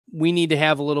we need to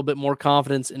have a little bit more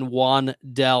confidence in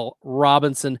Wan'Dale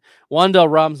Robinson.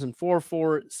 Wan'Dale Robinson,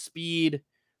 4.4 speed,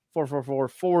 4.44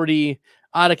 40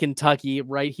 out of Kentucky,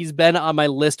 right? He's been on my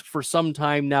list for some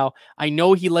time now. I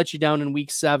know he let you down in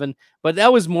week 7, but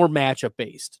that was more matchup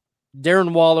based.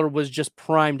 Darren Waller was just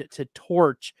primed to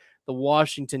torch the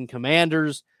Washington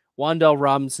Commanders. Wan'Dale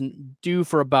Robinson due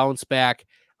for a bounce back.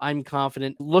 I'm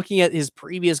confident. Looking at his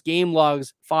previous game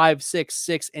logs, 5, 6,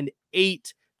 6, and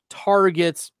 8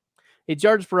 targets. His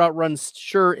yards per out run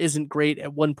sure isn't great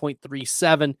at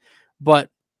 1.37, but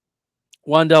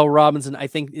Wan'Dale Robinson, I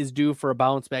think, is due for a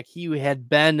bounce back. He had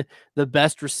been the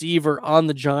best receiver on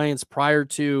the Giants prior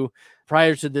to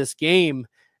this game.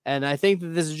 And I think that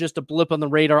this is just a blip on the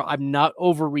radar. I'm not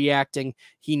overreacting.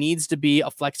 He needs to be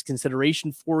a flex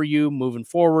consideration for you moving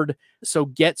forward. So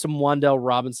get some Wan'Dale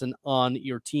Robinson on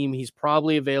your team. He's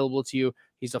probably available to you.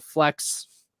 He's a flex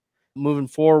moving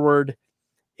forward.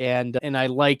 And I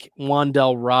like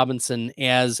Wan'Dale Robinson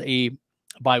as a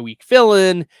bye-week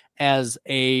fill-in, as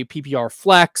a PPR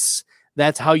flex.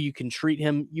 That's how you can treat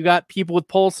him. You got people with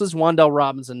pulses. Wan'Dale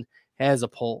Robinson has a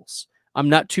pulse. I'm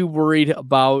not too worried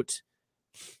about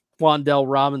Wan'Dale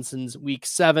Robinson's week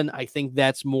 7. I think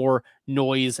that's more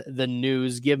noise than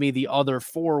news. Give me the other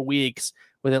 4 weeks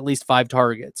with at least 5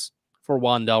 targets for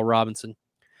Wan'Dale Robinson.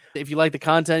 If you like the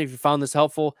content, if you found this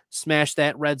helpful, smash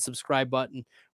that red subscribe button.